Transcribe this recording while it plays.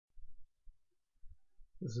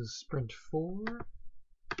This is sprint 4.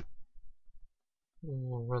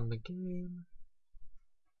 We'll run the game.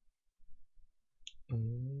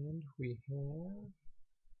 And we have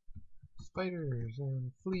spiders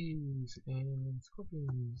and fleas and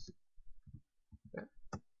scorpions. Yeah.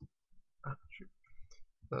 Ah, shoot.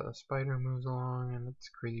 The spider moves along in its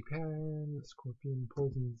crazy pattern. The scorpion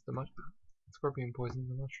poisons the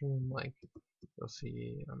mushroom, like you'll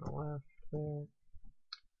see on the left there.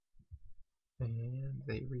 And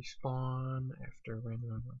they respawn after a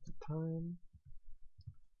random amount of time.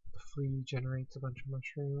 The flea generates a bunch of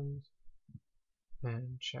mushrooms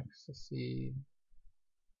and checks to see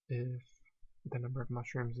if the number of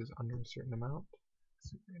mushrooms is under a certain amount.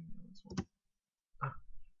 Let's see if we can nail this one. Ah.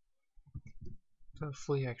 The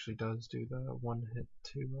flea actually does do the one hit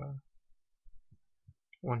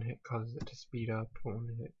causes it to speed up, one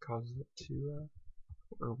hit causes it to,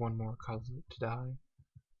 or one more causes it to die.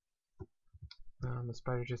 The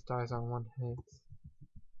spider just dies on one hit. Let's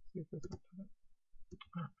see if this will do it.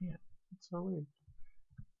 Oh man, it's so weird.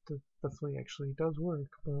 The flea actually does work,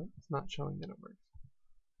 but it's not showing that it works.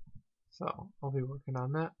 So I'll be working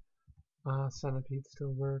on that. Centipede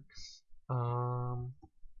still works.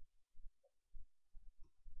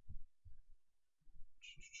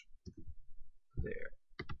 There.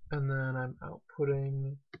 And then I'm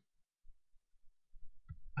outputting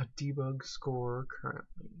a debug score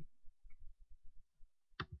currently.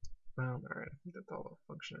 Alright, I think that's all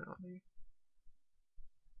the functionality.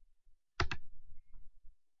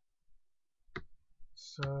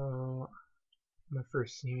 So, my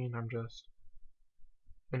first scene, I'm just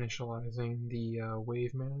initializing the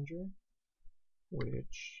wave manager,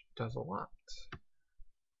 which does a lot.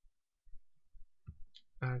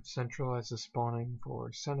 I've centralized the spawning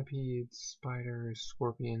for centipedes, spiders,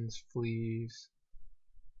 scorpions, fleas.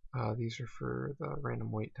 These are for the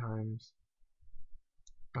random wait times.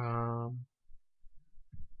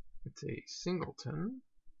 It's a singleton.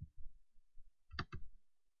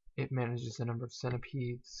 It manages the number of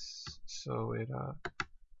centipedes, so it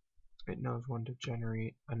knows when to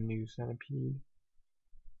generate a new centipede.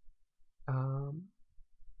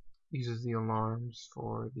 Uses the alarms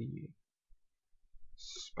for the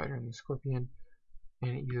spider and the scorpion,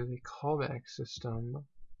 and it uses a callback system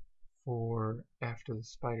for after the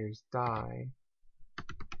spiders die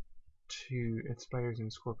to spiders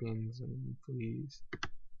and scorpions and fleas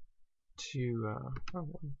to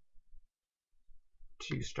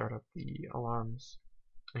start up the alarms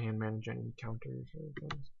and manage any counters or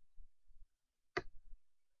things.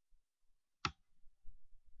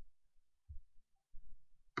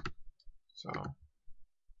 So,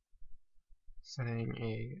 setting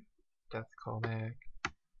a death callback,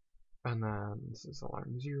 and then this is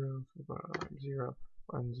alarm 0, so we'll go to alarm 0.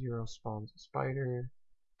 Alarm 0 spawns a spider,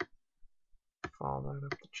 follow that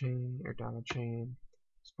up the chain, or down the chain,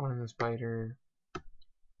 spawning the spider,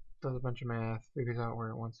 does a bunch of math, figures out where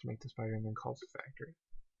it wants to make the spider, and then calls the factory.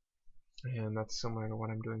 And that's similar to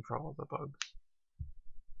what I'm doing for all of the bugs.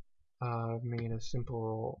 I've made a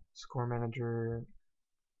simple score manager.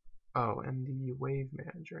 Oh, and the wave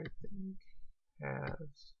manager, I think,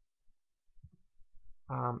 has...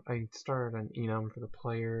 I started an enum for the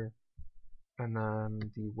player, and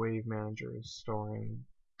then the wave manager is storing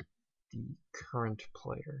the current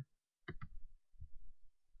player.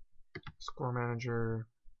 Score manager,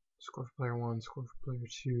 score for player 1, score for player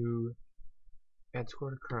 2, add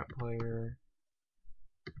score to current player,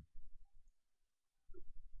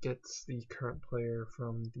 gets the current player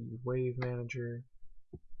from the wave manager,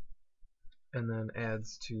 and then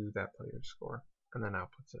adds to that player's score, and then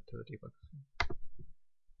outputs it to the debug screen.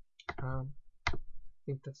 I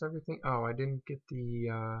think that's everything. Oh, I didn't get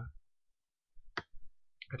the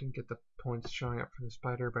points showing up for the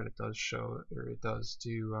spider, but it does show, or it does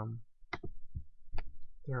do.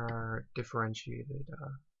 There are differentiated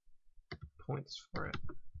points for it,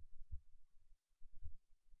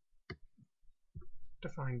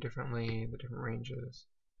 defined differently, the different ranges.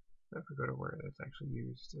 If we go to where it's actually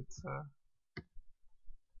used, it's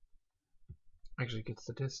actually gets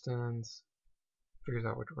the distance, figures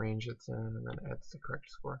out which range it's in, and then adds the correct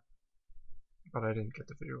score. But I didn't get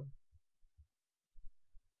the visual.